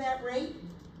over that rate,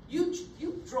 you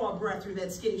draw a breath through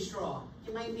that skinny straw.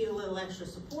 You might need a little extra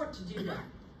support to do that.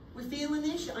 We feeling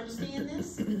this? You understand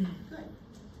this? Good.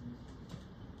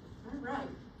 All right.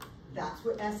 That's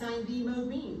what SIMB mode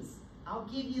means. I'll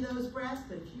give you those breaths,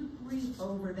 but if you breathe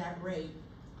over that rate,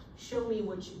 show me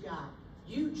what you got.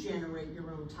 You generate your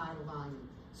own tidal volume.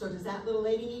 So does that little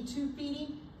lady need tube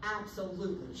feeding?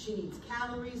 Absolutely. She needs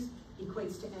calories,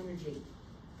 equates to energy,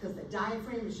 because the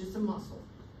diaphragm is just a muscle.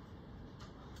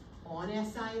 On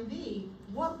SIMB,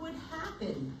 what would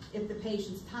happen if the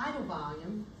patient's tidal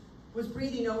volume was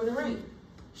breathing over the rate?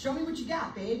 Show me what you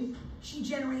got, babe. She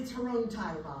generates her own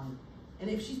tidal volume. And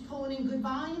if she's pulling in good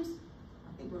volumes,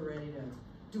 I think we're ready to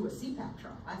do a CPAP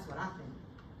trial. That's what I think.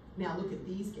 Now look at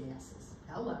these gases.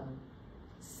 Hello.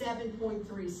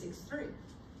 7.363.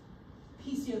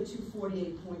 PCO2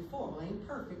 48.4. Well, ain't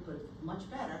perfect, but much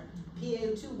better.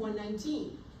 PaO2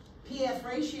 119. PF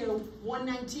ratio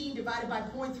 119 divided by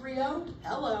 0.30.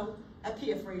 Hello. That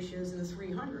PF ratio is in the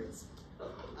 300s.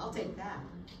 I'll take that.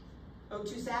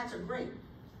 O2 sats are great.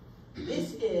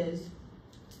 This is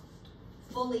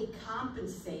fully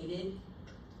compensated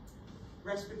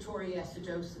respiratory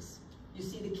acidosis. You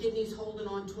see the kidneys holding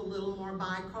on to a little more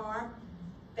bicarb.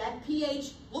 That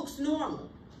pH looks normal,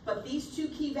 but these two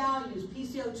key values,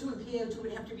 PCO2 and PaO2,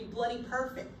 would have to be bloody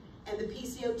perfect. And the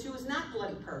PCO2 is not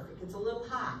bloody perfect, it's a little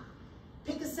high.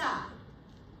 Pick a side.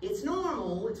 It's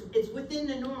normal, it's within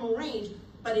the normal range,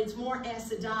 but it's more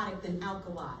acidotic than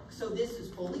alkalotic. So this is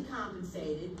fully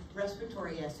compensated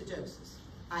respiratory acidosis.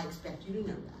 I expect you to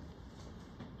know that.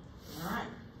 All right.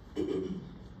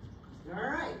 All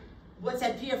right. What's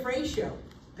that PF ratio?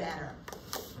 Better.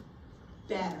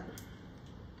 Better.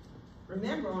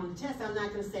 Remember, on the test, I'm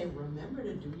not going to say, remember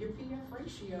to do your PF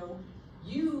ratio.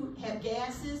 You have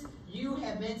gases, you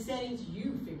have med settings,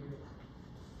 you figure it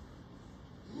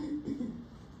out.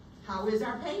 How is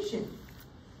our patient?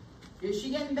 Is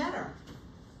she getting better?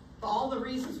 For all the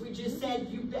reasons we just said,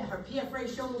 her PF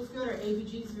ratio looks good, her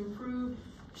ABGs have improved,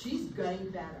 she's getting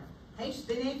better. Hey, she's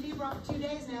been AFib for 2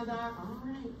 days now, Doc. All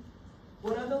right.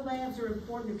 What other labs are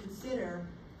important to consider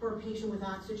for a patient with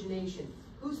oxygenation?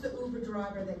 Who's the Uber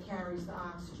driver that carries the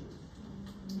oxygen?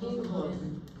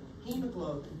 Hemoglobin.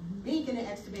 Hemoglobin. We ain't gonna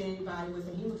extubate anybody with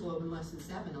a hemoglobin less than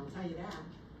 7, I'll tell you that.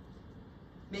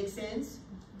 Make sense?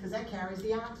 Because that carries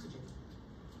the oxygen.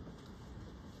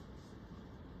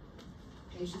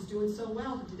 Patient's doing so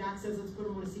well, but the doc says let's put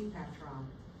him on a CPAP trial.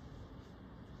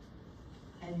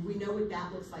 And we know what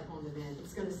that looks like on the vent.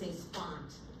 It's gonna say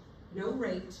SPONT. No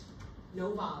rate,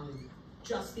 no volume.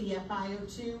 Just the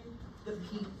FiO2, the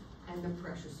PEEP, and the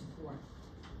pressure support.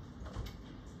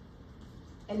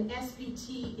 An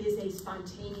SVT is a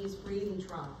spontaneous breathing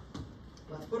trial.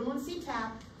 Let's put them on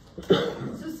CPAP.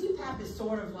 So CPAP is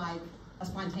sort of like a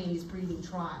spontaneous breathing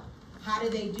trial. How do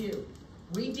they do?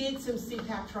 We did some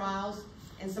CPAP trials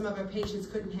and some of our patients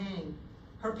couldn't hang.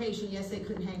 Her patient, yes, they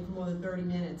couldn't hang for more than 30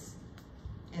 minutes.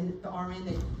 And the RN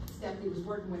that Stephanie was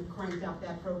working with cranked up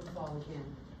that protocol again.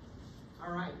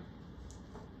 All right.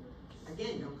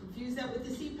 Again, don't confuse that with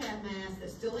the CPAP mask. They're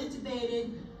still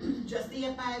intubated, just the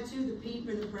FiO2, the PEEP,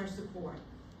 and the pressure support.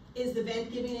 Is the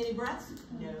vent giving any breaths?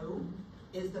 No.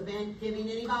 Is the vent giving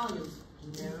any volumes?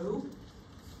 No.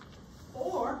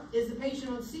 Or is the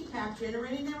patient on CPAP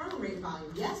generating their own rate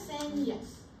volume? Yes and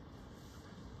yes.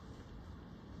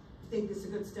 Think this is a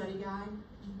good study guide?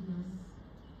 Mm-hmm.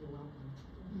 You're welcome.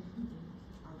 Mm-hmm.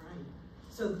 All right.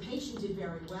 So the patient did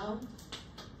very well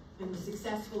and was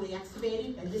successfully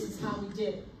extubated, and this is how we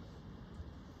did it.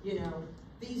 You know,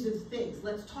 these are the things.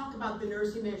 Let's talk about the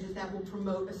nursing measures that will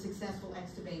promote a successful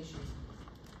extubation.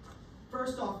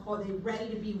 First off, are they ready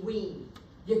to be weaned?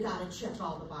 You gotta check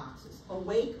all the boxes.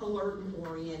 Awake, alert, and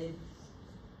oriented.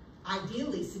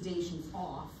 Ideally, sedation's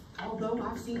off. Although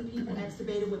I've seen people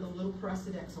extubated with a little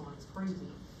Precedex on, it's crazy.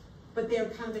 But they're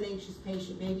kind of an anxious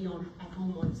patient, maybe at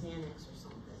home on Xanax or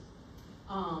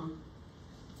something.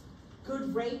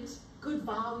 Good rate, good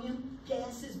volume,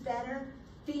 gas is better,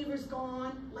 fever's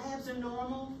gone, labs are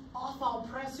normal, off all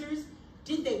pressors.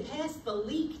 Did they pass the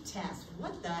leak test?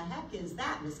 What the heck is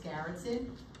that, Miss Garrettson?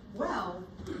 Well,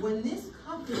 when this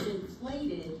cuff is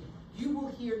inflated, you will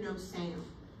hear no sound.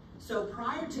 So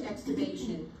prior to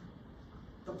extubation,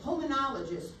 the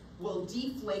pulmonologist will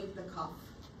deflate the cuff.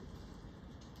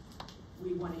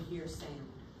 We want to hear sound.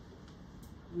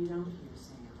 We don't hear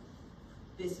sound.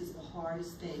 This is the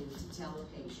hardest thing to tell a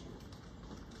patient.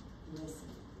 Listen,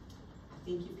 I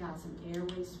think you've got some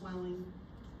airway swelling.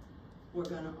 We're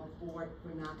going to abort.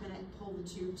 We're not going to pull the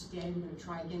tube today. We're going to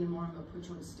try again tomorrow. I'm going to put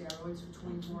you on steroids for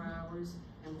 24 hours,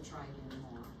 and we'll try again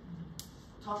tomorrow.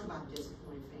 Talk about a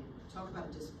disappointed family. Talk about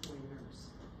a disappointed nurse.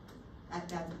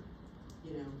 That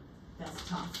you know, that's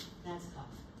tough. That's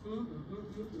tough.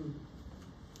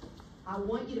 I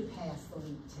want you to pass the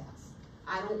leak test.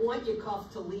 I don't want your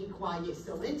cuff to leak while you're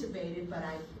still intubated, but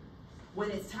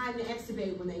when it's time to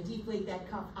extubate, when they deflate that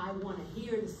cuff, I want to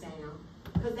hear the sound,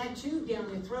 because that tube down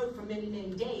your throat for many,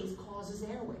 many days causes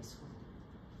airway swelling.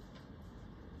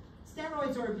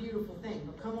 Steroids are a beautiful thing,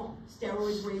 but come on.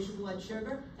 Steroids raise your blood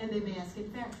sugar, and they mask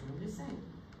infection. I'm just saying.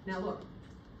 Now look,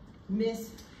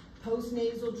 miss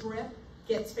post-nasal drip,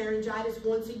 gets pharyngitis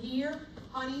once a year.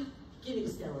 Honey, give me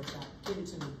the steroids back. Give it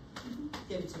to me.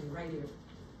 Give it to me right here.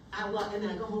 And then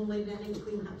I go home late at night and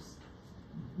clean the house.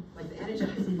 Like the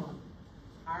Energizer Bunny.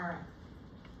 All right.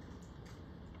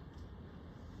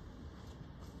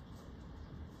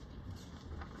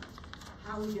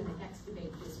 How are we going to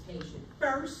extubate this patient?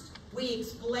 First, we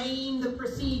explain the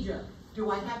procedure.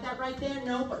 Do I have that right there?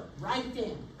 No, but right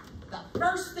there. The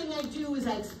first thing I do is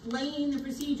I explain the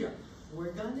procedure.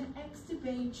 We're gonna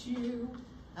extubate you.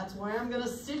 That's why I'm gonna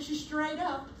sit you straight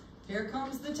up. Here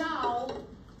comes the towel.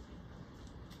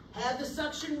 Have the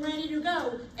suction ready to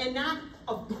go. And not,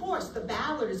 of course, the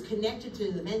ballard is connected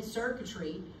to the vent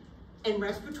circuitry, and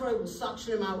respiratory will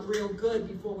suction them out real good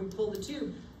before we pull the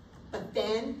tube. But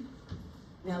then,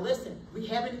 now listen, we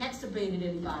haven't extubated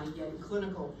anybody yet in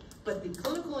clinical, but the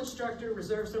clinical instructor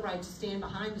reserves the right to stand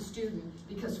behind the student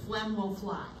because phlegm will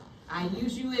fly. I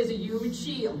use you as a human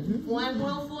shield. Phlegm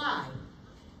will fly.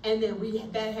 And then we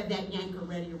better have that yanker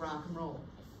ready to rock and roll.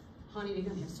 Honey, they're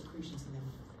gonna have secretions in them.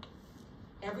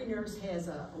 Every nurse has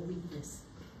a weakness,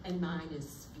 and mine is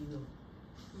sputum.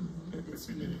 It's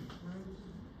sputum.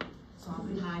 So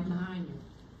I'm gonna hide behind you.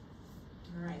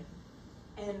 All right.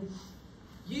 And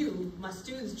you, my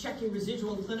students checking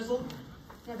residual and clinical,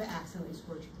 never accidentally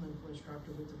squirt your clinical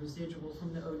instructor with the residual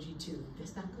from the OG2.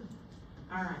 That's not good.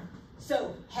 All right.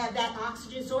 So have that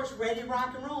oxygen source ready to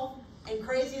rock and roll. And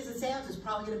crazy as it sounds, it's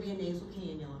probably gonna be a nasal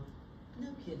cannula. No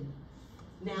kidding.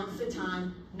 Now's the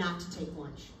time not to take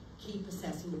lunch. Keep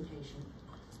assessing the patient.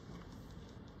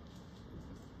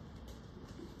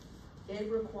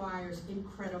 It requires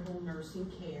incredible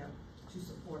nursing care to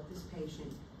support this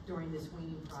patient during this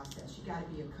weaning process. You gotta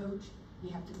be a coach, you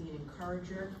have to be an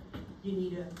encourager, you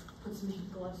need to put some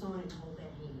gloves on and hold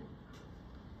that hand.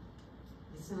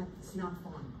 It's not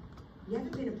fun. You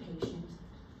haven't been a patient?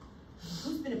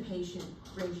 Who's been a patient?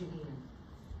 Raise your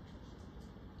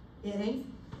hand.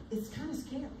 It's kind of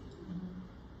scary.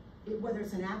 Whether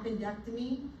it's an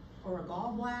appendectomy, or a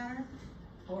gallbladder,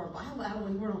 or a bilateral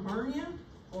inguinal hernia,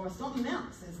 or something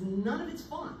else. None of it's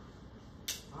fun.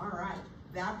 All right,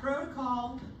 that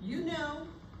protocol, you know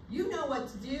what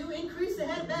to do. Increase the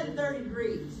head bed to 30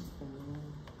 degrees.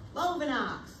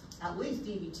 Lovenox, at least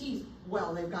DVTs.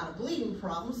 Well, they've got a bleeding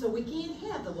problem, so we can't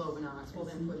have the Lovenox. Well,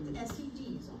 then put the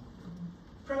STDs on.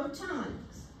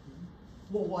 Protonics.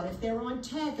 Well, what if they're on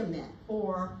Tagamet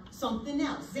or something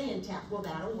else? Zantac, well,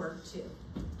 that'll work too.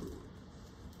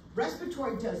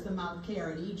 Respiratory does the mouth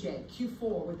care at EJ,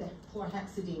 Q4 with the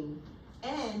chlorhexidine.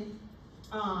 And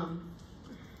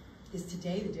is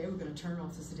today the day we're gonna turn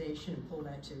off the sedation and pull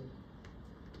that tube?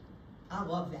 I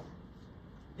love that.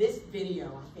 This video,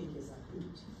 I think, is a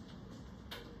hoot.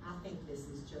 I think this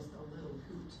is just a little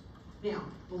hoot. Now,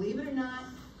 believe it or not,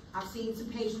 I've seen some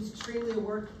patients extremely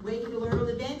awake and alert on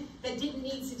the vent that didn't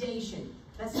need sedation.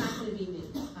 That's not going to be me.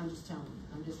 I'm just telling you.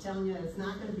 I'm just telling you that it's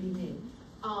not going to be me.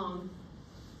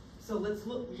 So let's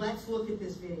look at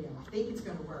this video. I think it's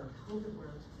going to work. I hope it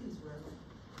works. Please work.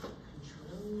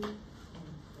 Control. Am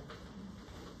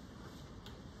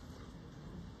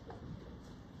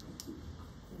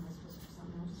I supposed to do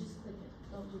something else? Just click it.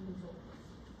 Don't do control.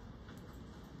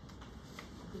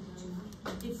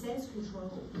 It says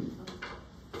control.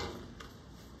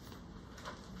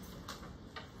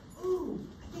 Ooh,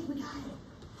 I think we got it.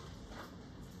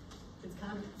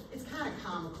 It's kind of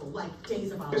comical, like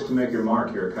Days of Our Lives. Just to make your mark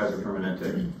here at Kaiser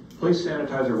Permanente, please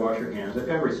sanitize or wash your hands at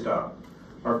every stop.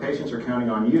 Our patients are counting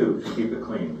on you to keep it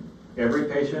clean. Every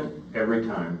patient, every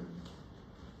time.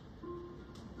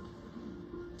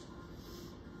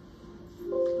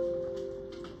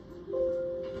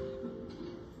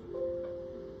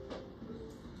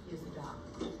 Here's the doc.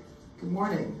 Good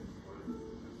morning.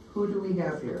 Who do we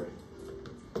have here?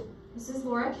 This is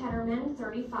Laura Ketterman,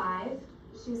 35.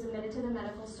 She was admitted to the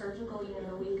medical surgical unit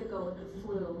a week ago with the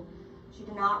flu. She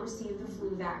did not receive the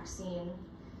flu vaccine.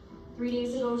 3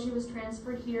 days ago, she was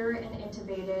transferred here and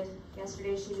intubated.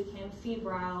 Yesterday, she became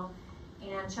febrile,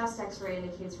 and chest x-ray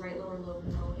indicates right lower lobe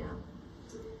pneumonia.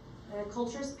 The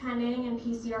culture's pending, and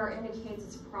PCR indicates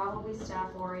it's probably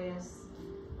Staph aureus.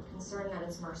 We're concerned that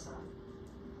it's MRSA.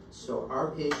 So our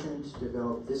patient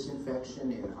developed this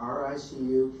infection in our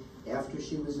ICU after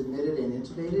she was admitted and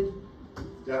intubated?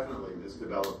 Definitely, this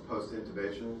developed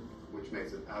post-intubation, which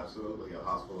makes it absolutely a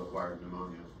hospital-acquired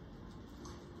pneumonia.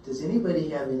 Does anybody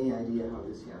have any idea how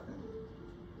this happened?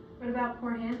 What about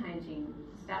poor hand hygiene?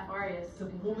 Staph aureus. The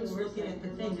woman's looking at the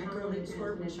thing. I girl didn't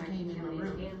squirt when she came in my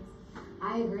room.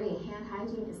 I agree. Hand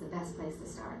hygiene is the best place to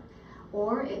start.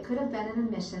 Or it could have been an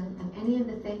omission of any of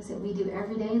the things that we do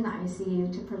every day in the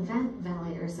ICU to prevent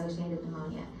ventilator-associated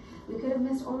pneumonia. We could have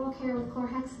missed oral care with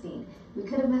chlorhexidine. We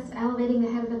could have missed elevating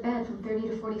the head of the bed from 30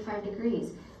 to 45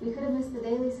 degrees. We could have missed the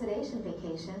daily sedation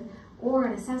vacation or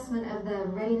an assessment of the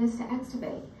readiness to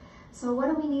extubate. So what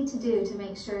do we need to do to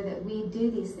make sure that we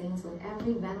do these things with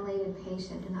every ventilated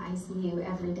patient in the ICU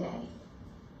every day?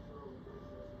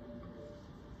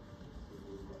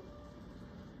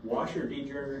 Wash or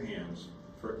degerm your hands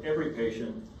for every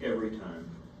patient, every time.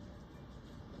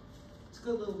 It's a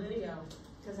good little video,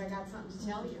 because I got something to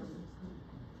tell you.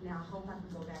 Now, I hope I can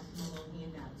go back to my little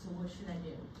handout. So what should I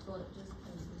do? Well, just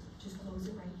close it. Just close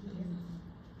it right here?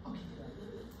 Okay,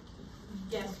 good.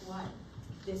 Guess what?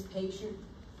 This patient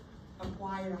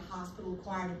acquired a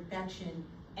hospital-acquired infection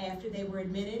after they were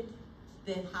admitted.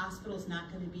 The hospital's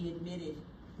not going to be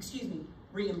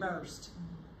reimbursed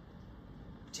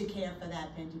to care for that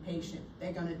patient.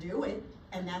 They're going to do it,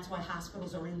 and that's why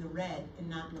hospitals are in the red and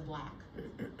not in the black.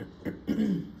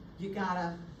 You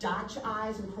gotta dot your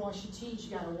I's and cross your T's.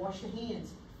 You gotta wash your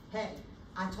hands. Hey,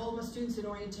 I told my students in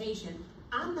orientation,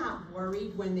 I'm not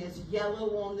worried when there's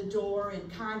yellow on the door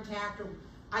and contact or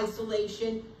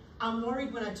isolation. I'm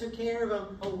worried when I took care of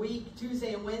them a week,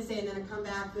 Tuesday and Wednesday, and then I come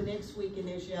back the next week and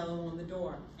there's yellow on the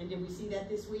door. And did we see that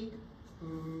this week?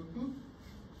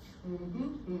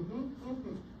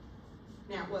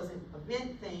 Now, it wasn't a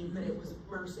vent thing, but it was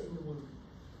MRSA in the wound.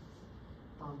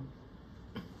 All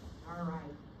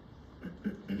right.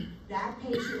 That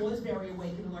patient was very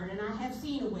awake and alert, and I have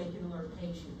seen awake and alert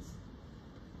patients.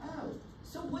 Oh,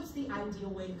 so what's the ideal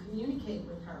way to communicate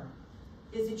with her?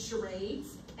 Is it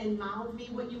charades and mouth me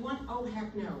what you want? Oh,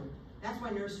 heck no. That's why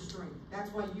nurses drink.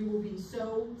 That's why you will be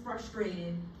so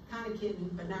frustrated, kind of kidding,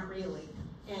 but not really.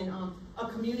 And a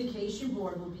communication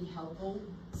board will be helpful.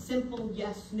 Simple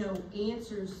yes, no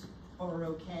answers are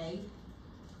okay.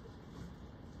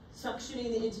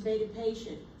 Suctioning the intubated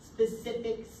patient.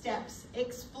 Specific steps.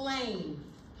 Explain.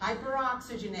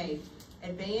 Hyperoxygenate.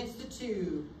 Advance the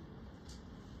tube.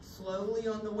 Slowly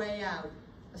on the way out.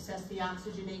 Assess the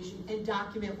oxygenation and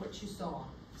document what you saw.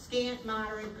 Scant,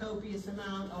 moderate, copious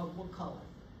amount of what color.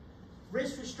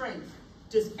 Wrist restraints.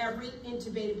 Does every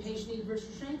intubated patient need wrist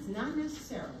restraints? Not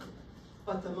necessarily.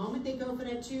 But the moment they go for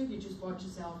that tube, you just bought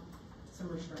yourself some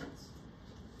restraints.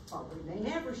 But when they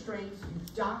have restraints, you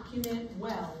document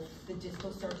well the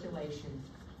distal circulation.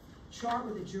 Chart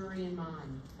with the jury in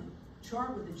mind.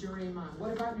 Chart with the jury in mind.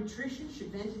 What about nutrition?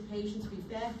 Should vented patients be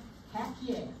fed? Heck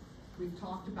yeah. We've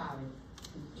talked about it.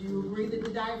 Do you agree that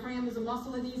the diaphragm is a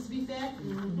muscle that needs to be fed?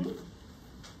 Mm-hmm.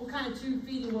 What kind of tube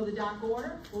feeding will the doc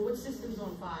order? Well, what system's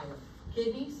on fire?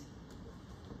 Kidneys?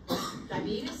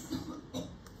 Diabetes?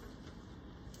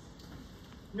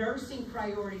 Nursing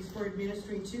priorities for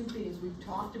administering tube feedings. We've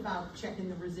talked about checking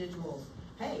the residuals.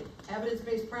 Hey,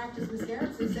 evidence-based practice, Ms.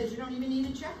 Garrettson says you don't even need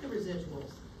to check the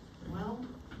residuals. Well,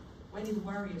 Wendy the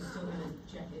Warrior is still going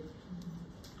to check it.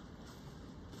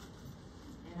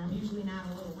 And I'm usually not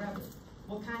a little rebel.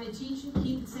 What kind of teaching?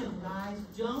 Keep it simple, guys.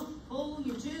 Don't pull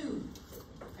your tube.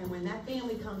 And when that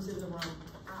family comes in the room,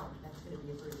 ow, that's going to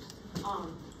be a bruise.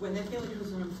 When that family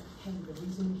comes in the room, hey, the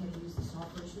reason we can't use the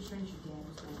soft wrist restraints, your dad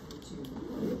was going through it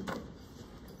too.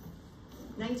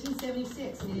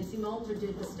 1976, Nancy Moulter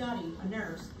did the study, a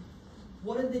nurse.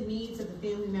 What are the needs of the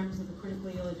family members of the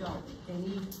critically ill adult? They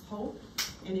need hope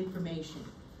and information.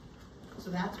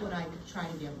 So that's what I try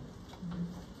to give them.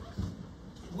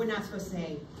 We're not supposed to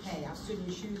say, hey, I've stood in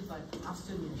your shoes, but I've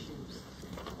stood in your shoes.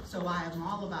 So I am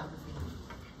all about the family.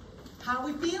 How are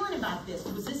we feeling about this?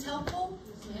 Was this helpful?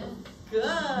 Yeah.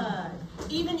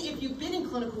 Good. Even if you've been in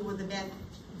clinical with the vet,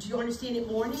 do you understand it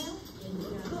more now?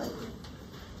 Good.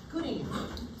 Good answer.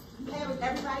 Have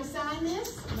everybody sign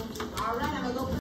this?